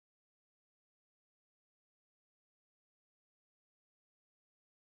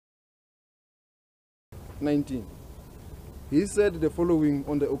COVID-19. He said the following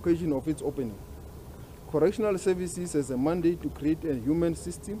on the occasion of its opening. Correctional Services has a mandate to create a human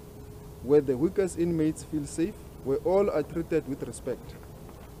system where the weakest inmates feel safe, where all are treated with respect.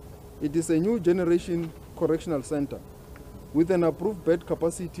 It is a new generation correctional center with an approved bed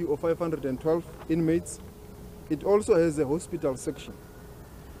capacity of 512 inmates. It also has a hospital section.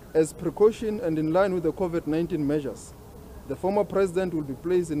 As precaution and in line with the COVID-19 measures, the former president will be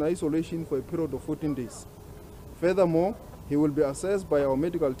placed in isolation for a period of 14 days. Furthermore, he will be assessed by our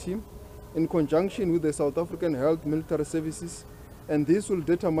medical team in conjunction with the South African Health Military Services, and this will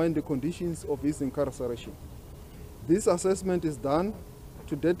determine the conditions of his incarceration. This assessment is done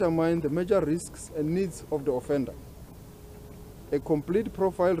to determine the major risks and needs of the offender. A complete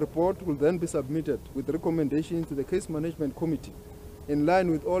profile report will then be submitted with recommendations to the Case Management Committee in line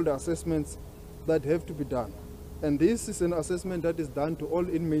with all the assessments that have to be done. And this is an assessment that is done to all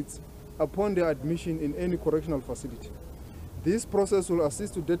inmates upon their admission in any correctional facility. This process will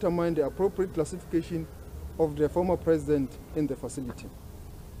assist to determine the appropriate classification of the former president in the facility.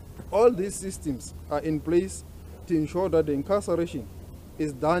 All these systems are in place to ensure that the incarceration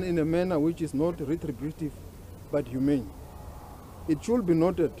is done in a manner which is not retributive but humane. It should be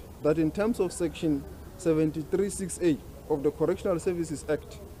noted that in terms of Section 73(6)(a) of the Correctional Services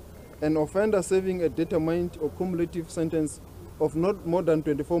Act, an offender serving a determined or cumulative sentence of not more than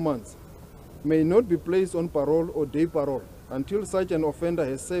 24 months may not be placed on parole or day parole until such an offender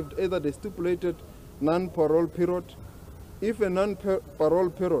has served either the stipulated non-parole period. If a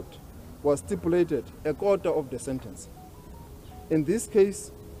non-parole period was stipulated, a quarter of the sentence. In this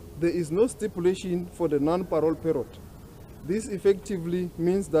case, there is no stipulation for the non-parole period. This effectively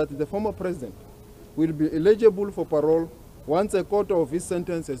means that the former president will be eligible for parole once a quarter of his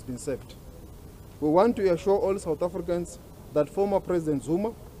sentence has been served. We want to assure all South Africans that former President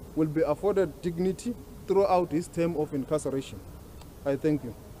Zuma will be afforded dignity throughout his term of incarceration. I thank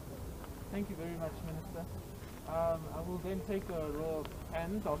you. Thank you very much, Minister. I will then take a row of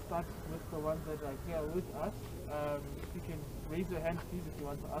hands. I'll start with the ones that are here with us. If you can raise your hand, please, if you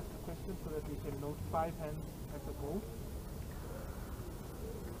want to ask a question, so that we can note 5 hands at a go.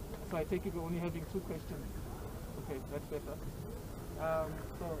 So I take it we're only having 2 questions. Okay, that's better.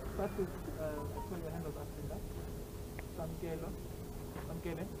 So start with, I saw your hand was up in that. Samkele.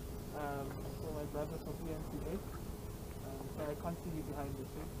 So my brother from ENCA. So I can't see you behind the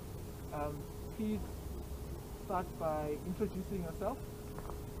screen. Please start by introducing yourself,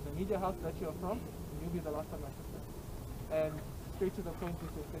 the media house that you're from, and you'll be the last on my system. And straight to the point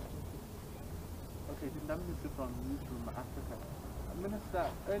with your question. Okay, Minister from Newsroom Africa. Minister,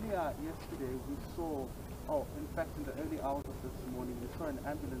 earlier yesterday we saw, in fact in the early hours of this morning, we saw an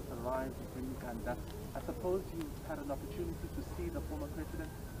ambulance arrive in Uganda. I suppose you've had an opportunity to see the former president.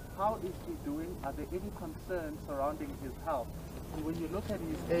 How is he doing? Are there any concerns surrounding his health? And when you look at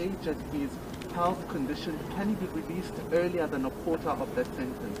his age and his health condition, can he be released earlier than a quarter of that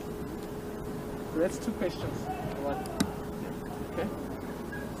sentence? So that's 2 questions. Okay.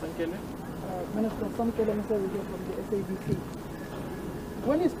 Samkele? Minister Samkele from the SABC.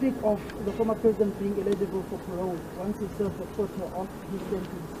 When you speak of the former president being eligible for parole once he serves a quarter of his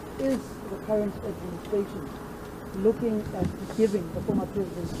sentence, is the current administration looking at giving the former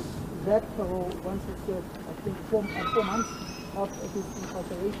president that parole once he serves, I think, 4 months of his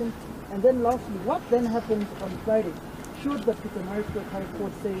incarceration? And then lastly, what then happens on Friday? Should the Pietermaritzburg High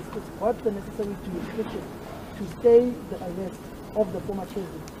Court say it's got the necessary jurisdiction to stay the arrest of the former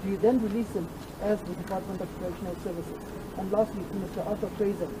president, do you then release him as the Department of Correctional Services? And lastly, Mr. Arthur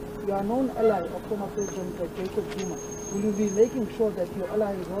Fraser, you are a known ally of former President Jacob Zuma. Will you be making sure that your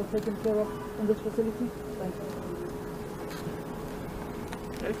ally is well taken care of in this facility? Thank you.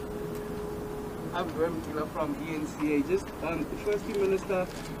 Okay. I'm Mtila from ENCA. Just firstly, Minister,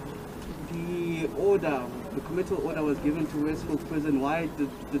 the committal order was given to Estcourt prison. Why did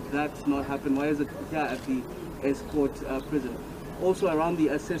that not happen? Why is it here at the Estcourt prison? Also around the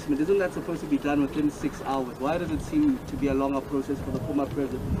assessment, isn't that supposed to be done within 6 hours? Why does it seem to be a longer process for the former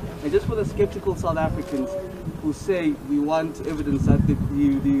president? And just for the skeptical South Africans who say we want evidence that the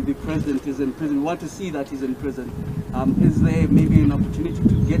president is in prison, we want to see that he's in prison, is there maybe an opportunity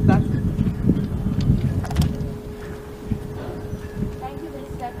to get that? Thank you,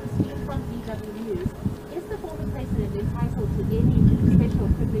 Minister. Christine from DW News. Is the former president entitled to any special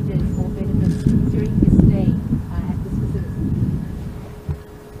privileges or benefits during his stay at this facility?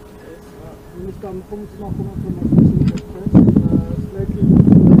 Minister, I'm from my slightly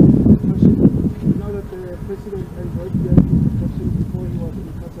question. Now that the president enjoyed VIP protection before he was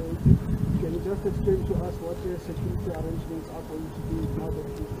incarcerated, can you just explain to us what the security arrangements are going to be now that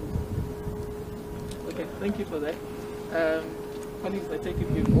he's in? Okay, Okay, thank you for that. Colleagues, I take it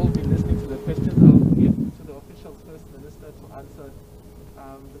you've all been listening to the questions. I'll give to the officials first, Minister, to answer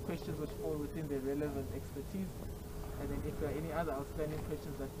the questions which fall within their relevant expertise. And then if there are any other outstanding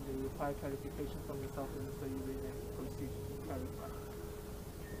questions that may require clarification from yourself, Minister, you may then proceed to clarify.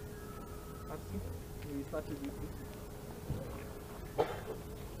 Marcy, may we start with you, please?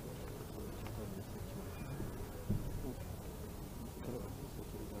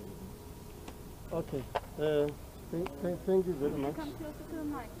 Okay. Thank you very much. Come closer to the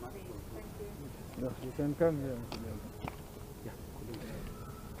mic, please. Thank you. Yeah, you can come here.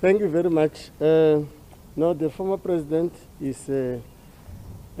 Thank you very much. No, the former president is,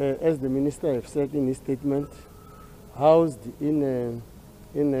 as the minister have said in his statement, housed in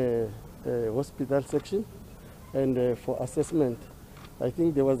a hospital section and for assessment. I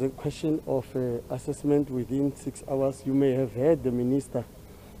think there was a question of assessment within 6 hours. You may have heard the minister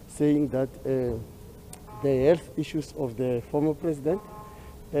saying that the health issues of the former president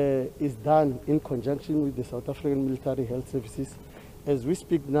is done in conjunction with the South African Military Health Services. As we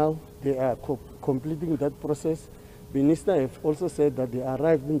speak now, they are completing that process. Minister have also said that they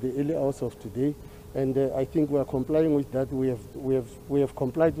arrived in the early hours of today, and I think we are complying with that. We have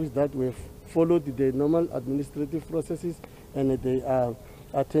complied with that. We have followed the normal administrative processes, and they are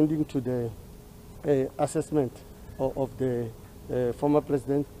attending to the assessment of the former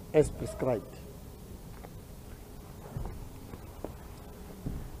president as prescribed.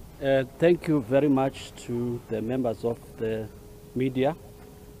 Thank you very much to the members of the media.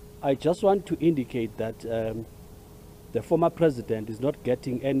 I just want to indicate that the former president is not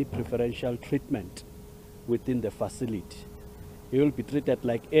getting any preferential treatment within the facility. He will be treated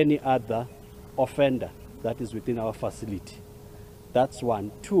like any other offender that is within our facility. That's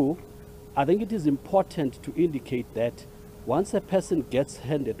one. Two, I think it is important to indicate that once a person gets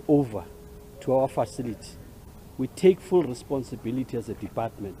handed over to our facility, we take full responsibility as a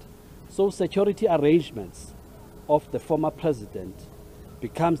department. So security arrangements of the former president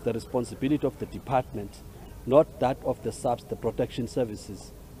becomes the responsibility of the department, not that of the SAPS, the protection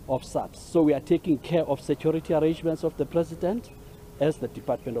services of SAPS. So we are taking care of security arrangements of the president as the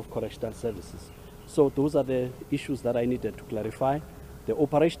Department of Correctional Services. So those are the issues that I needed to clarify. The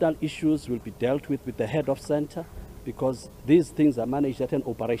operational issues will be dealt with the head of center, because these things are managed at an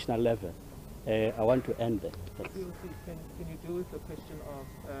operational level. I want to end there. Thanks. Can you deal with the question of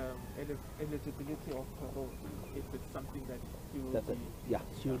eligibility of parole, if it's something that you will be... Yeah,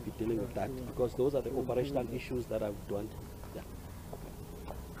 she will be dealing with that, because those are the operational issues that I would want. Yeah.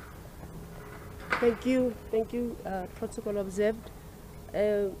 Thank you, protocol observed.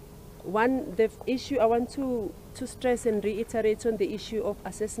 The issue I want to stress and reiterate on the issue of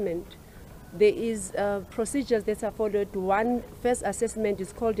assessment. There is procedures that are followed. One first assessment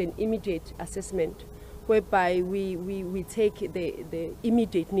is called an immediate assessment, whereby we take the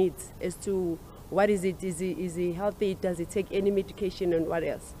immediate needs as to what is it, is he healthy, does he take any medication, and what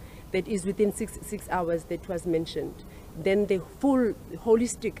else. That is within six hours that was mentioned. Then the full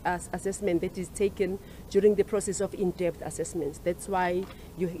holistic assessment that is taken during the process of in-depth assessments. That's why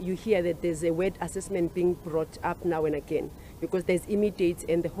you hear that there's a word assessment being brought up now and again, because there's immediate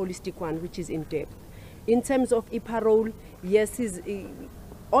and the holistic one, which is in-depth. In terms of e-parole, yes,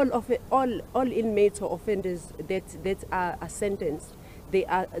 all inmates or offenders that are sentenced,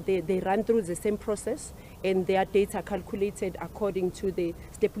 they run through the same process, and their data calculated according to the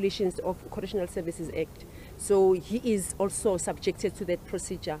stipulations of Correctional Services Act. So he is also subjected to that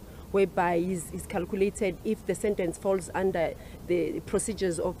procedure, whereby he's calculated if the sentence falls under the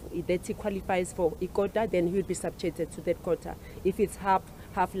procedures of that he qualifies for a quota, then he will be subjected to that quota. If it's half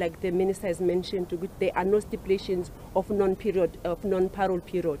like the minister has mentioned, there are no stipulations of non-parole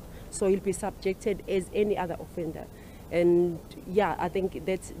period, so he'll be subjected as any other offender. And yeah, I think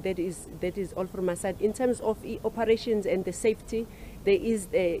that is all from my side. In terms of operations and the safety, there is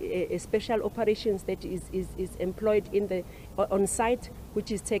a special operations that is employed on site,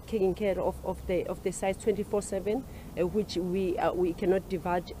 which is taking care of the site 24/7, which we cannot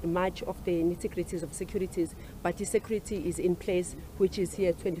divulge much of the nitty-gritties of securities, but the security is in place, which is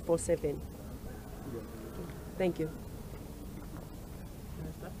here 24/7. Thank you.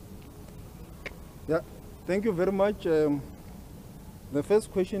 Yeah. Thank you very much. The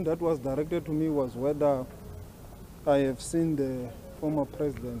first question that was directed to me was whether I have seen the former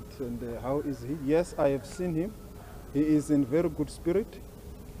president and how is he. Yes, I have seen him. He is in very good spirit,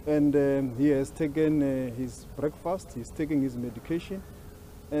 and he has taken his breakfast, he's taking his medication,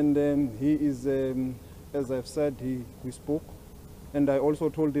 and he is, as I've said, we spoke, and I also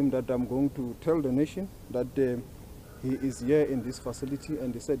told him that I'm going to tell the nation that he is here in this facility,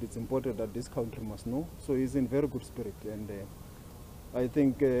 and he said it's important that this country must know. So he's in very good spirit, and I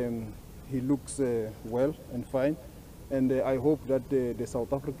think he looks well and fine. And I hope that the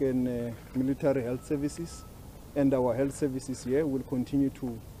South African military health services and our health services here will continue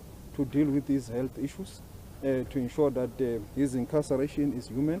to deal with these health issues to ensure that his incarceration is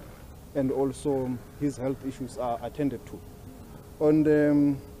human and also his health issues are attended to.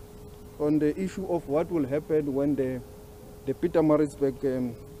 On the issue of what will happen when the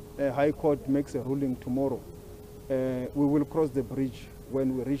Pietermaritzburg High Court makes a ruling tomorrow, we will cross the bridge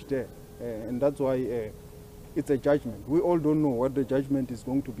when we reach there, and that's why it's a judgment. We all don't know what the judgment is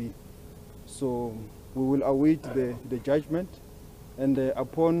going to be, so we will await the judgment, and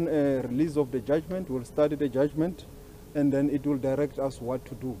upon release of the judgment, we'll study the judgment, and then it will direct us what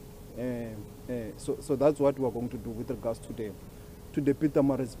to do. So that's what we are going to do with regards to the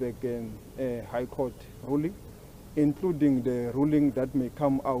Pietermaritzburg High Court ruling, including the ruling that may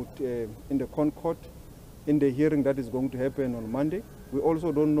come out in the Court in the hearing that is going to happen on Monday. We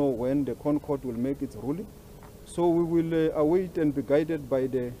also don't know when the Court will make its ruling, so we will await and be guided by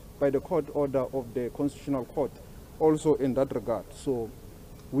the court order of the Constitutional Court also in that regard. So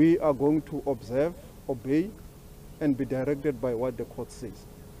we are going to observe, obey, and be directed by what the court says.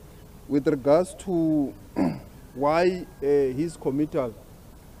 With regards to why his committal,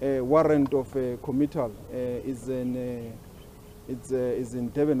 warrant of committal is in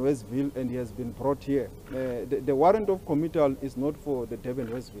Durban Westville and he has been brought here. The warrant of committal is not for the Durban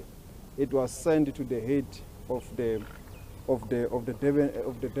Westville. It was sent to the head of the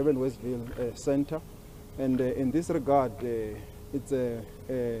Durban Westville Center, and in this regard,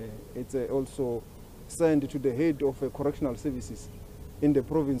 it's also sent to the head of Correctional Services in the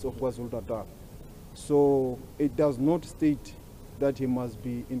province of KwaZulu-Natal. So it does not state that he must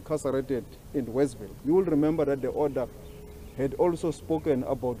be incarcerated in Westville. You will remember that the order had also spoken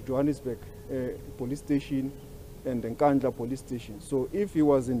about Johannesburg police station and Nkandla police station. So if he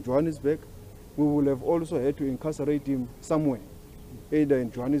was in Johannesburg, we will have also had to incarcerate him somewhere, either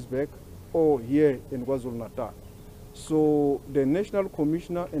in Johannesburg or here in KwaZulu-Natal. So the National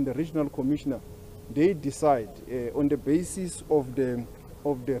Commissioner and the Regional Commissioner, they decide on the basis of the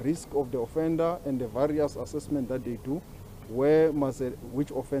risk of the offender and the various assessment that they do, where must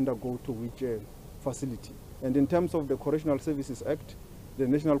which offender go to which facility. And in terms of the Correctional Services Act, the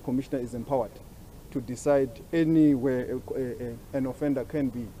National Commissioner is empowered to decide anywhere an offender can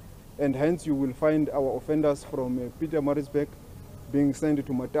be. And hence you will find our offenders from Pietermaritzburg being sent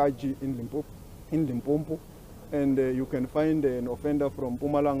to Mataji in Limpopo, and you can find an offender from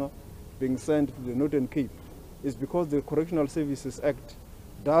Mpumalanga being sent to the Northern Cape. It's because the Correctional Services Act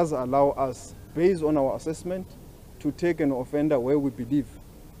does allow us, based on our assessment, to take an offender where we believe,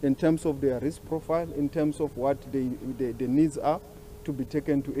 in terms of their risk profile, in terms of what the needs are, to be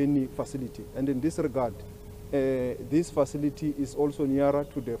taken to any facility. And in this regard, this facility is also nearer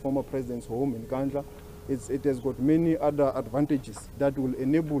to the former president's home in Nkandla. It has got many other advantages that will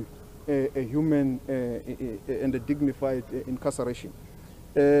enable a human and a dignified incarceration.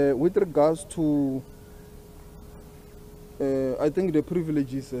 With regards to, I think the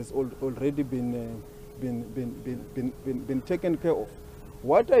privileges has already been taken care of.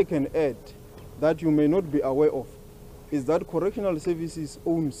 What I can add that you may not be aware of is that Correctional Services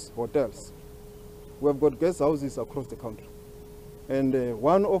owns hotels. We have got guest houses across the country. And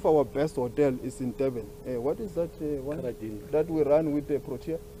one of our best hotels is in Durban. What is that one? Karadin. That we run with the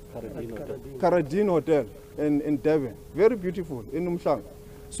Protea? Karadin Hotel in Durban. Very beautiful, in Umhlanga.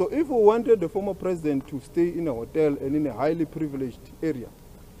 So if we wanted the former president to stay in a hotel and in a highly privileged area,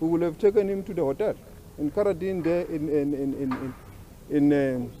 we would have taken him to the hotel in Karadin there in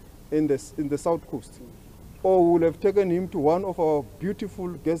the south coast. Or we would have taken him to one of our beautiful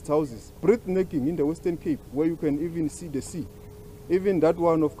guest houses, breathtaking in the Western Cape, where you can even see the sea. Even that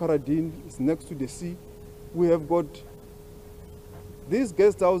one of Karadin is next to the sea. We have got these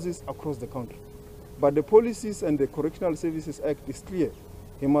guest houses across the country. But the policies and the Correctional Services Act is clear.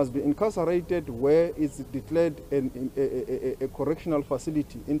 He must be incarcerated where it's declared a correctional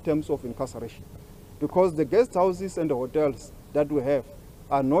facility in terms of incarceration. Because the guest houses and the hotels that we have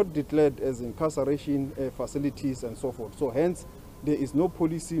are not declared as incarceration facilities and so forth. So hence, there is no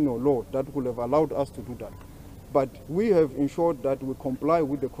policy nor law that would have allowed us to do that. But we have ensured that we comply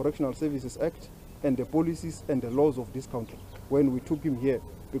with the Correctional Services Act and the policies and the laws of this country when we took him here,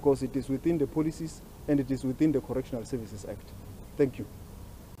 because it is within the policies and it is within the Correctional Services Act. Thank you.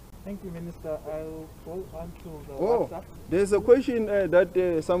 Thank you, Minister. I'll go on to the WhatsApp. There's a question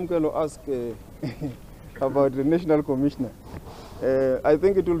that some girl asked about the National Commissioner. I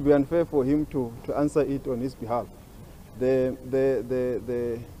think it will be unfair for him to answer it on his behalf.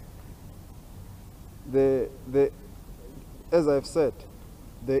 as I've said,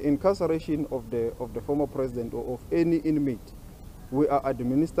 the incarceration of the former president or of any inmate, we are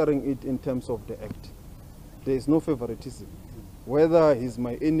administering it in terms of the act. There is no favoritism. Whether he's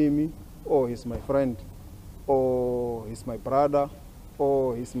my enemy, or he's my friend, or he's my brother,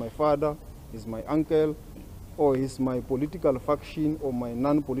 or he's my father, he's my uncle, or he's my political faction or my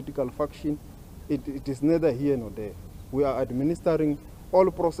non-political faction, it is neither here nor there. We are administering all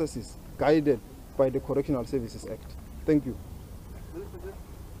processes guided by the Correctional Services Act. Thank you.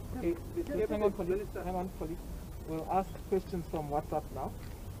 Okay, hang on, police. We'll ask questions from WhatsApp now.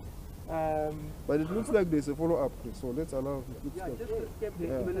 But it looks like there's a follow-up, so let's allow. Yeah, just a skeptic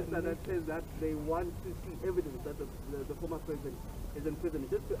minister that says that they want to see evidence that the former president is in prison.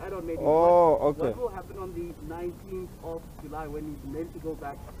 Just to add on, maybe what will happen on the 19th of July when he's meant to go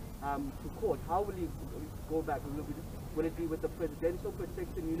back to court? How will he go back? Will it be with the Presidential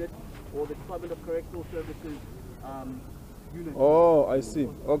Protection Unit or the Department of Correctional Services unit? Oh, I see.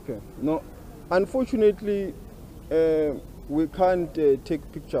 Okay. No, unfortunately, we can't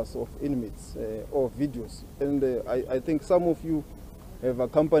take pictures of inmates or videos. And I think some of you have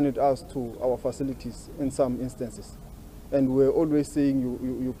accompanied us to our facilities in some instances. And we're always saying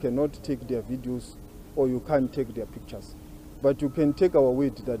you cannot take their videos or you can't take their pictures. But you can take our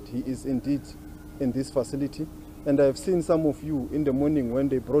word that he is indeed in this facility. And I've seen some of you in the morning when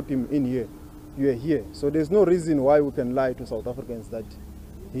they brought him in here. You are here. So there's no reason why we can lie to South Africans that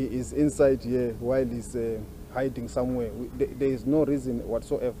he is inside here while he's hiding somewhere. There is no reason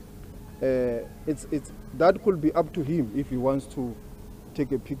whatsoever. That could be up to him if he wants to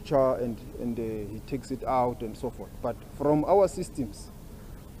take a picture and he takes it out and so forth. But from our systems,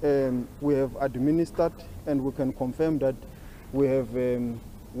 we have administered and we can confirm that we have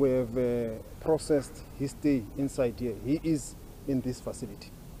processed his stay inside here. He is in this facility.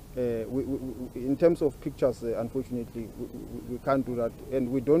 In terms of pictures, unfortunately, we can't do that, and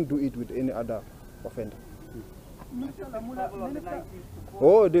we don't do it with any other offender.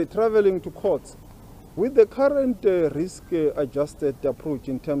 Oh, they're traveling to courts. With the current risk-adjusted approach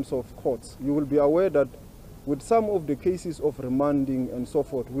in terms of courts, you will be aware that with some of the cases of remanding and so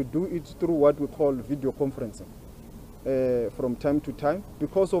forth, we do it through what we call video conferencing from time to time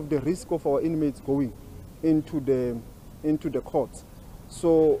because of the risk of our inmates going into the courts.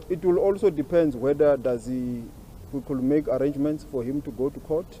 So it will also depend whether we could make arrangements for him to go to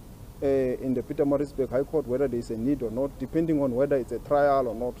court in the Pietermaritzburg High Court, whether there is a need or not, depending on whether it's a trial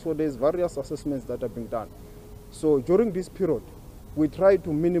or not. So there's various assessments that are being done. So during this period, we try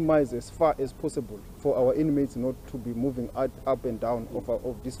to minimize as far as possible for our inmates not to be moving up and down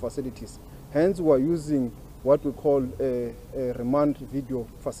of these facilities. Hence, we are using what we call remand video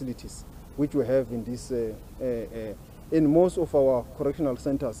facilities, which we have in this in most of our correctional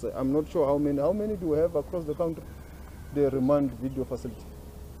centers. I'm not sure how many do we have across the country, the remand video facility.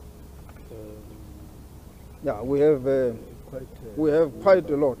 Yeah, we have quite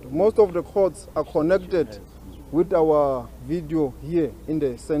a lot. Most of the courts are connected with our video here in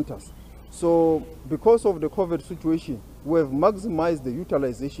the centers. So because of the COVID situation, we have maximized the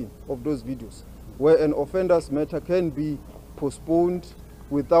utilization of those videos, where an offender's matter can be postponed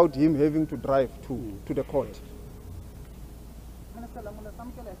without him having to drive to the court. Minister Lamola,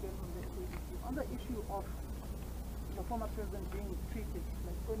 on the issue of the former president being treated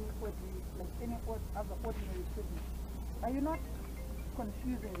like any other ordinary citizen, are you not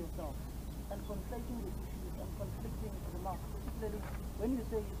confusing yourself and conflating the issues and conflicting remarks, particularly when you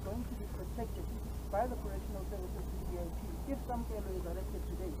say he's going to be protected by the Correctional Services VIP? If some fellow is arrested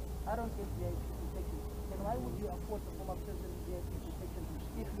today, I don't get VIP protection, then why would you afford the former president VIP protection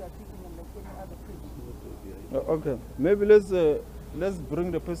if you are treating him like any other prisoner? Okay, maybe let's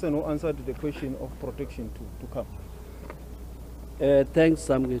bring the person who answered the question of protection to come. Thanks,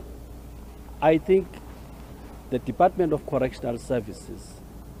 Samgit. I think the Department of Correctional Services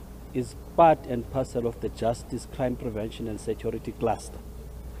is part and parcel of the Justice, Crime Prevention and Security Cluster.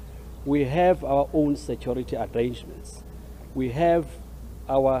 We have our own security arrangements. We have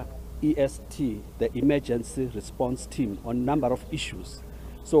our EST, the Emergency Response Team, on a number of issues.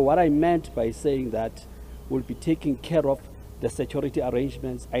 So what I meant by saying that we'll be taking care of the security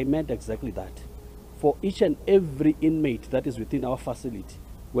arrangements, I meant exactly that. For each and every inmate that is within our facility,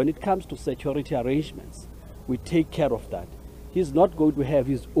 when it comes to security arrangements, we take care of that. He's not going to have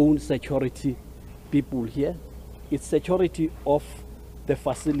his own security people here. It's security of the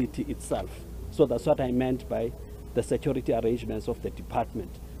facility itself. So that's what I meant by the security arrangements of the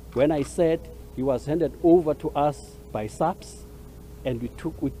department. When I said he was handed over to us by SAPS, and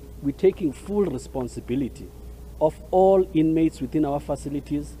we're taking full responsibility of all inmates within our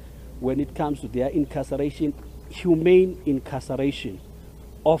facilities when it comes to their incarceration, humane incarceration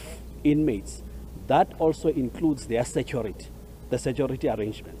of inmates. That also includes their security, the security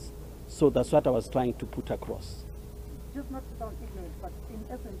arrangements. So that's what I was trying to put across. Just not to sound ignorant, but in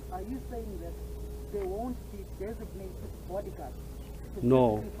essence, are you saying that there won't be designated bodyguards?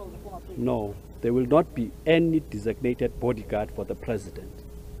 No, no, there will not be any designated bodyguard for the president.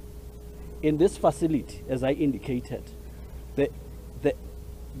 In this facility, as I indicated, the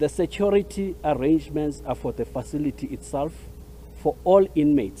security arrangements are for the facility itself, for all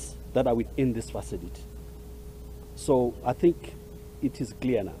inmates that are within this facility. So I think it is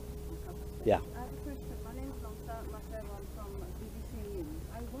clear now. Yeah. I have a question. My name is I'm from BBC News.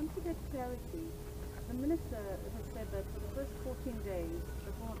 I want to get clarity. The minister has said that for the first 14 days,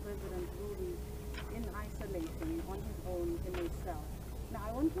 the former president will be in isolation on his own in a cell. Now, I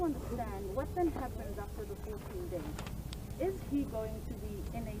want to understand what then happens after the 14 days. Is he going to be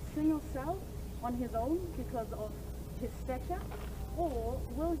in a single cell on his own because of his stature, or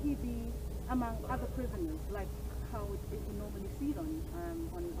will he be among other prisoners, like how it normally seen on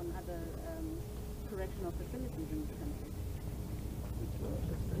other correctional facilities in this country?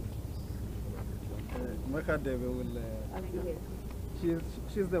 Makadebe will,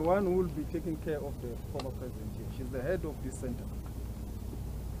 she's the one who will be taking care of the former president here. She's the head of this center.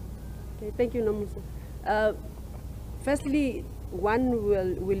 Okay, thank you, Nomusa. Firstly, one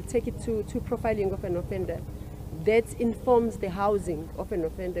will take it to profiling of an offender. That informs the housing of an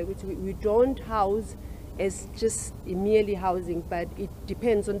offender, which we don't house as just merely housing, but it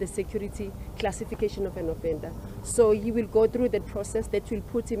depends on the security classification of an offender. So he will go through that process that will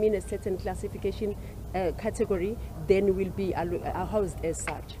put him in a certain classification category, then will be housed as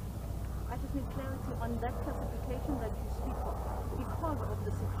such. I just need clarity on that classification that you speak of. Because of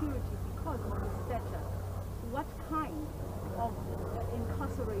the security, because of the stature, what kind of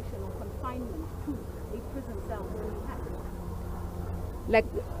incarceration or confinement to a prison cell will he have?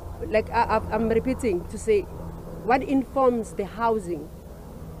 I'm repeating to say, what informs the housing?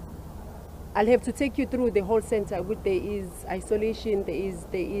 I'll have to take you through the whole center. There is isolation, there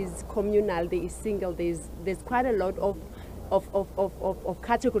is communal, there is single. There's quite a lot of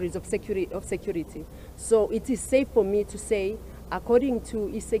categories of security. So it is safe for me to say, according to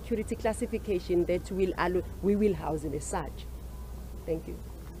his security classification, that we will house him as such. Thank you.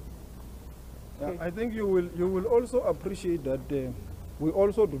 Yeah, I think you will also appreciate that we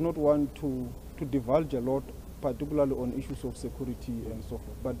also do not want to divulge a lot, particularly on issues of security and so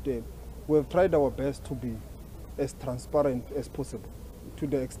forth. But we have tried our best to be as transparent as possible, to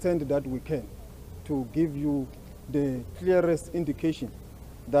the extent that we can, to give you the clearest indication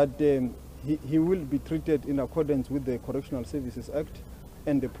that he will be treated in accordance with the Correctional Services Act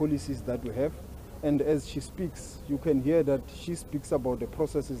and the policies that we have. And as she speaks, you can hear that she speaks about the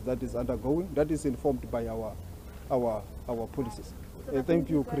processes that is undergoing, that is informed by our policies. So Thank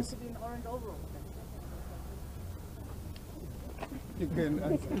you, Chris. To be in orange overall. You can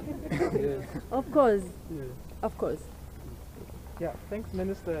answer. Of course. Yes. Of course. Yeah, thanks,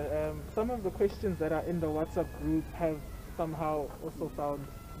 Minister. Some of the questions that are in the WhatsApp group have somehow also found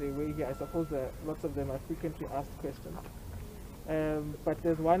their way here. I suppose lots of them are frequently asked questions. But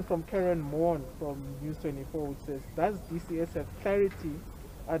there's one from Karen Morn from News 24 which says, does DCS have clarity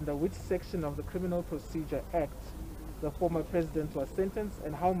under which section of the Criminal Procedure Act the former president was sentenced,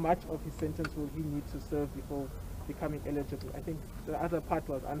 and how much of his sentence will he need to serve before becoming eligible? I think the other part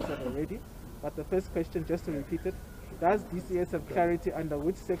was answered already, but the first question, just to repeat it, does DCS have clarity under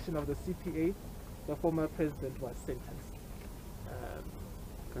which section of the CPA the former president was sentenced?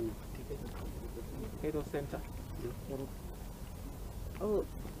 Head of Center. Oh,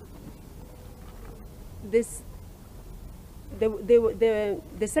 the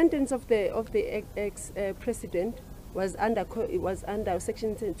sentence of the ex president was under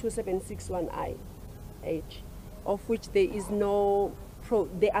section 2761I H, of which there is no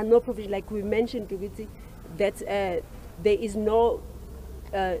provision, like we mentioned, that there is no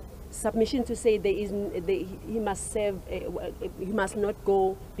submission to say he must serve, he must not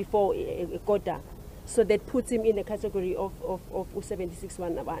go before a quota. So that puts him in the category of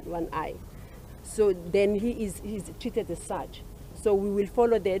 761I. So then he's treated as such. So we will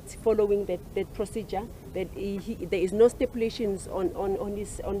follow that, following that procedure, that there is no stipulations on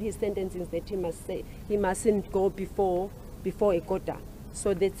his sentencing that he mustn't go before a quota.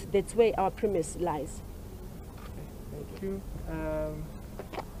 So that's where our premise lies. Thank you. Let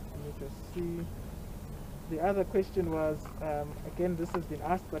me just see. The other question was, again, this has been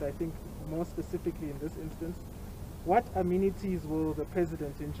asked, but I think more specifically in this instance, what amenities will the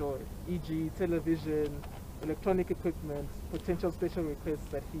president enjoy, e.g. television, electronic equipment, potential special requests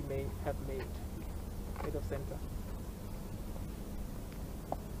that he may have made. Head of Center.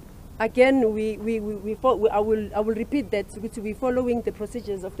 Again, I will repeat that we're following the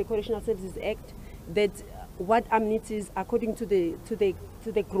procedures of the Correctional Services Act. That what amenities, according to the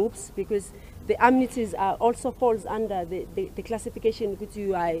groups, because the amenities are also falls under the classification. Which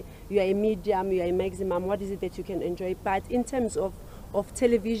you are a medium, you are a maximum. What is it that you can enjoy? But in terms of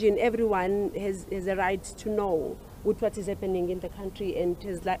television, everyone has a right to know what is happening in the country and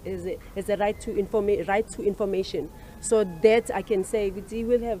has a right to information. So that I can say we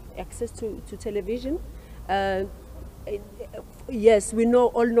will have access to television. Yes, we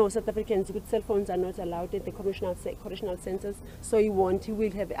all know South Africans with cell phones are not allowed at the correctional centers, so he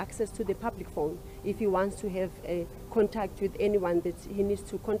will have access to the public phone. If he wants to have a contact with anyone that he needs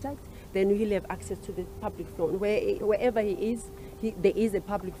to contact, then he'll have access to the public phone. Wherever he is, there is a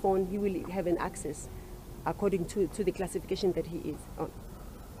public phone, he will have an access according to the classification that he is on.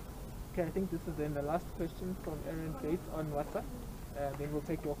 Okay, I think this is then the last question from Aaron Bates on WhatsApp. Then we'll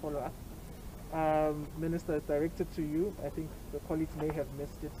take your follow-up. Minister, it's directed to you. I think the colleagues may have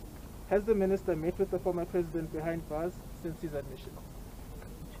missed it. Has the minister met with the former president behind bars since his admission?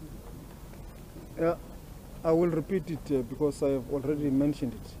 Yeah, I will repeat it because I have already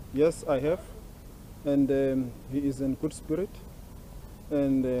mentioned it. Yes, I have, and he is in good spirit,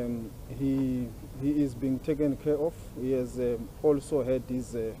 and he is being taken care of. He has also had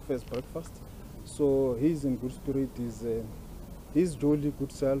his first breakfast, so he's in good spirit. He's jolly,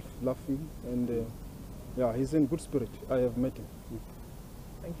 good self, laughing, and yeah, he's in good spirit. I have met him.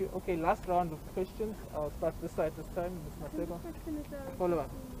 Thank you. Okay, last round of questions. I'll start this side this time. Ms. Masego. Follow up.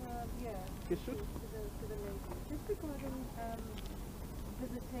 Yeah. You should. To the nation. Just regarding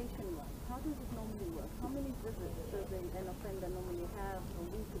visitation-wise, how does it normally work? How many visits does an offender normally have a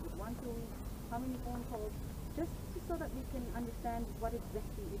week? Is it once a week? How many phone calls? Just so that we can understand what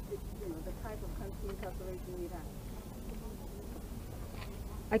exactly is it, the type of country incarceration we have.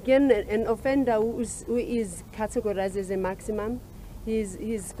 Again, an offender who is categorized as a maximum, he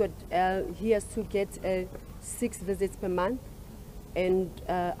has to get 6 visits per month, and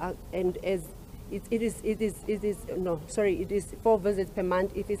as it is 4 visits per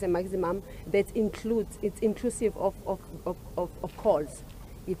month if it's a maximum. It's inclusive of calls.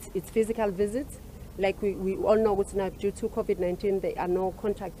 It's physical visits, like we all know what's now due to COVID-19. There are no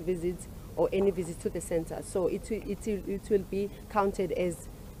contact visits or any visits to the center, so it will be counted as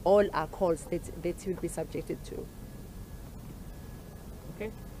all our calls that will be subjected to.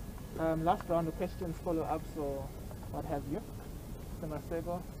 Okay. Last round of questions, follow-ups, or what have you. Mr.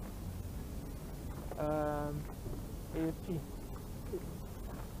 Masego. AFP.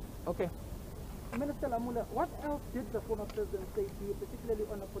 Okay. Minister Lamola, what else did the former president say to you, particularly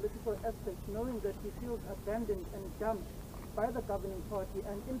on a political aspect, knowing that he feels abandoned and dumped by the governing party,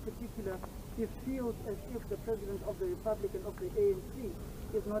 and in particular, he feels as if the president of the Republic and of the ANC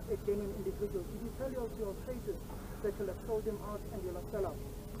is not a genuine individual? Did he tell you to your faces that you'll have sold him out and you'll have fell out?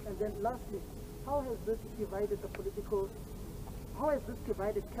 And then lastly, how has this divided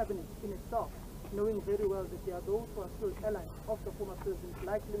cabinet in itself, knowing very well that there are those who are still allies of the former president,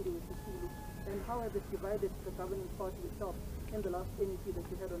 like Lindiwe Sisulu, and how has it divided the governing party itself in the last NEC that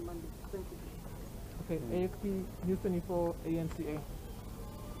you had on Monday? Thank you. Okay, AFP, News 24, ANCA.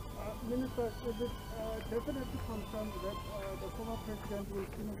 Minister, is it definitely confirmed that the former president will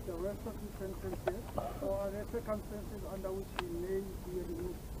finish the rest of his sentence here, or are there circumstances under which he may be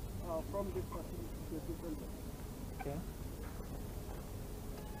removed from this facility center? Okay.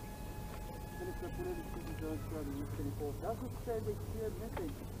 Minister, does it send a clear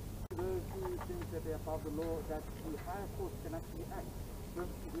message to those who think that they are above the law that the higher court can actually act?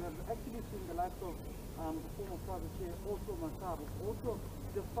 We have actually seen the likes of the former private chair, also Masabo, also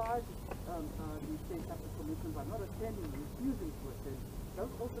defied the state capital commission by not attending, refusing to attend. Does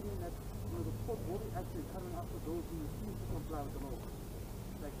it also mean that the court will be actually coming after those who refuse to comply with the law?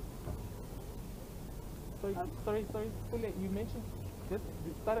 Thank you. Sorry, Fule, you mentioned, just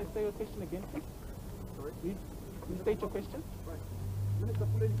say your question again, please. Sorry? You state your question? Right. Minister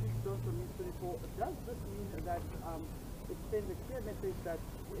Fule, Johnson, News 24, does this mean that it sends a clear message that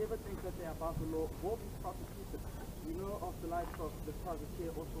whoever thinks that they are above the law will be prosecuted? We know of the likes of the private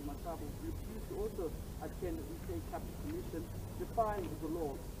chair, also Masabo, refused to also attend the state capital commission, defying the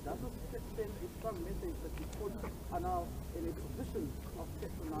law. Does this send a strong message that the courts are now in a position of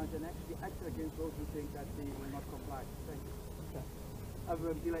patronage and actually act against those who think that they will not comply? Thank you.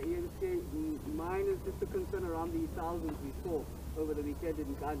 Mine is just a concern around the thousands we saw over the weekend in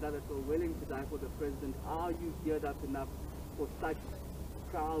Uganda that were willing to die for the president. Are you geared up enough for such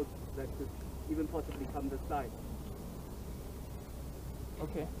crowd that could even possibly come this side.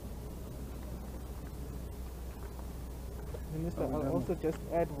 Okay. Minister, I'll also just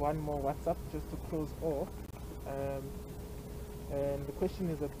add one more WhatsApp just to close off. And the question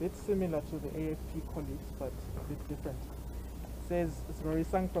is a bit similar to the AFP colleagues, but a bit different. Says, it's Rory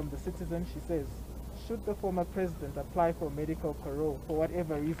Sang from The Citizen. She says, should the former president apply for medical parole for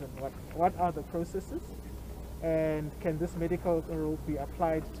whatever reason? What are the processes? And can this medical parole be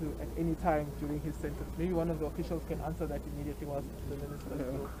applied to at any time during his sentence? Maybe one of the officials can answer that immediately whilst the minister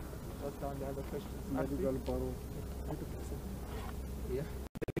goes down the other questions. Medical parole. Yeah.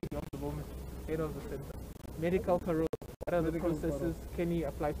 Of the moment, head of the center. Medical parole. What are the processes? Can he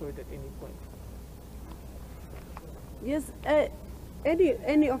apply for it at any point? Yes,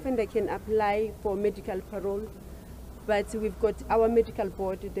 any offender can apply for medical parole, but we've got our medical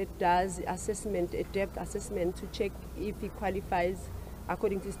board that does assessment, a depth assessment to check if he qualifies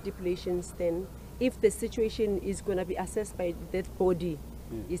according to stipulations. Then, if the situation is going to be assessed by that body,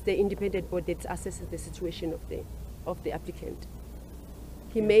 it's the independent body that assesses the situation of the applicant.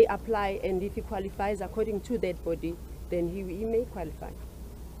 He may apply, and if he qualifies according to that body, then he may qualify.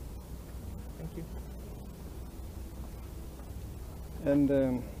 Thank you.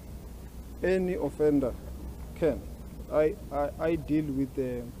 And any offender can. I deal with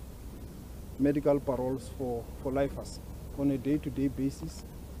medical paroles for lifers on a day-to-day basis,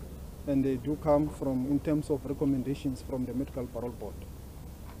 and they do come from, in terms of recommendations from the medical parole board.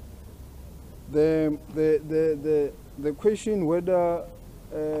 The question whether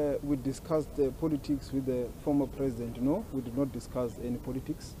we discussed politics with the former president, no, we did not discuss any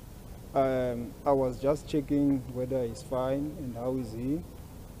politics. I was just checking whether he's fine and how is he,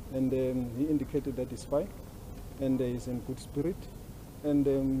 and he indicated that he's fine and he's in good spirit, and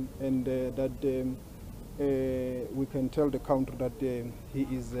that we can tell the country that he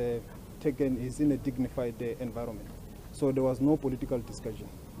is he's in a dignified environment. So there was no political discussion.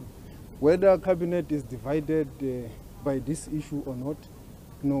 Whether cabinet is divided by this issue or not,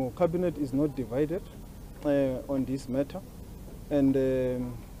 no, cabinet is not divided on this matter, and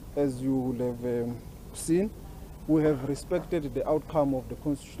as you will have seen, we have respected the outcome of the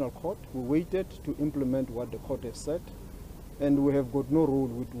Constitutional Court. We waited to implement what the court has said, and we have got no role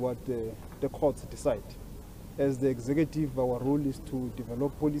with what the courts decide. As the executive, our role is to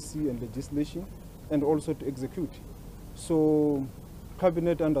develop policy and legislation and also to execute. So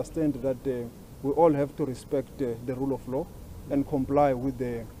cabinet understands that we all have to respect the rule of law and comply with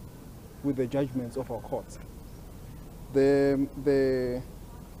the judgments of our courts. There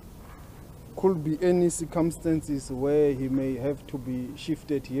could be any circumstances where he may have to be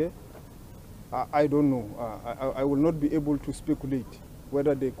shifted here. I don't know. I will not be able to speculate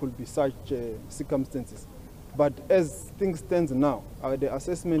whether there could be such circumstances. But as things stand now, the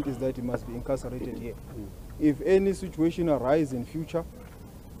assessment is that he must be incarcerated here. If any situation arises in future,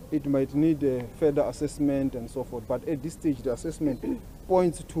 it might need a further assessment and so forth. But at this stage, the assessment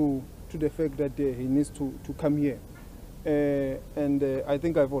points to the fact that he needs to come here. And I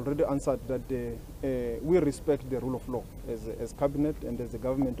think I've already answered that we respect the rule of law as cabinet and as the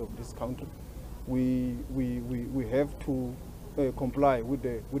government of this country. We have to comply with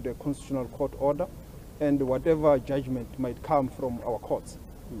the Constitutional Court order and whatever judgment might come from our courts.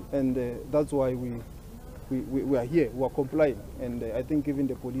 And that's why we are here, we are complying, and I think even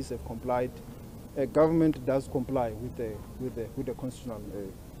the police have complied. Government does comply with the constitutional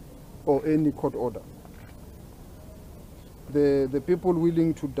or any court order. The people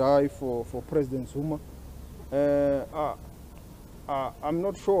willing to die for President Zuma, I'm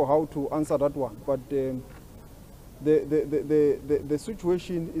not sure how to answer that one, but the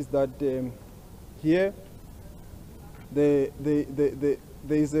situation is that here there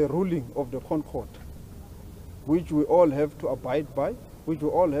is a ruling of the Concord, which we all have to abide by, which we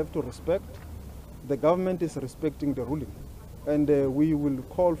all have to respect. The government is respecting the ruling, and we will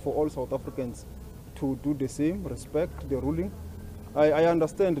call for all South Africans to do the same, respect the ruling. I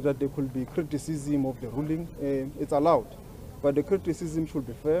understand that there could be criticism of the ruling, it's allowed, but the criticism should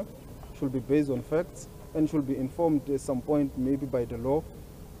be fair, should be based on facts, and should be informed at some point maybe by the law,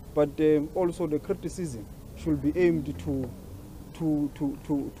 but also the criticism should be aimed to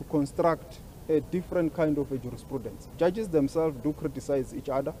construct a different kind of a jurisprudence. Judges themselves do criticize each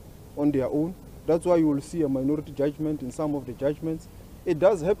other on their own. That's why you will see a minority judgment in some of the judgments. It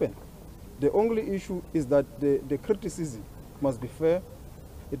does happen. The only issue is that the criticism must be fair,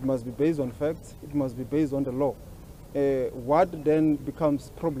 it must be based on facts, it must be based on the law. What then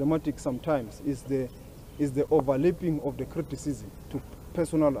becomes problematic sometimes is the overlapping of the criticism to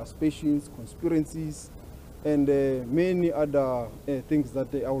personal aspirations, conspiracies, and many other things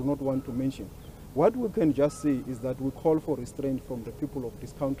that I will not want to mention. What we can just say is that we call for restraint from the people of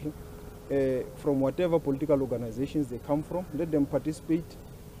this country, from whatever political organizations they come from. Let them participate,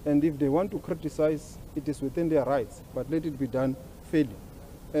 and if they want to criticize, it is within their rights, but let it be done fairly.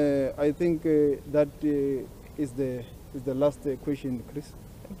 I think that is the last question, Chris.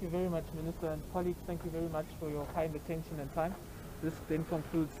 Thank you very much, Minister, and colleagues, thank you very much for your kind attention and time. This then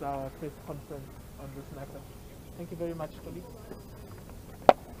concludes our press conference on this matter. Thank you very much, colleagues.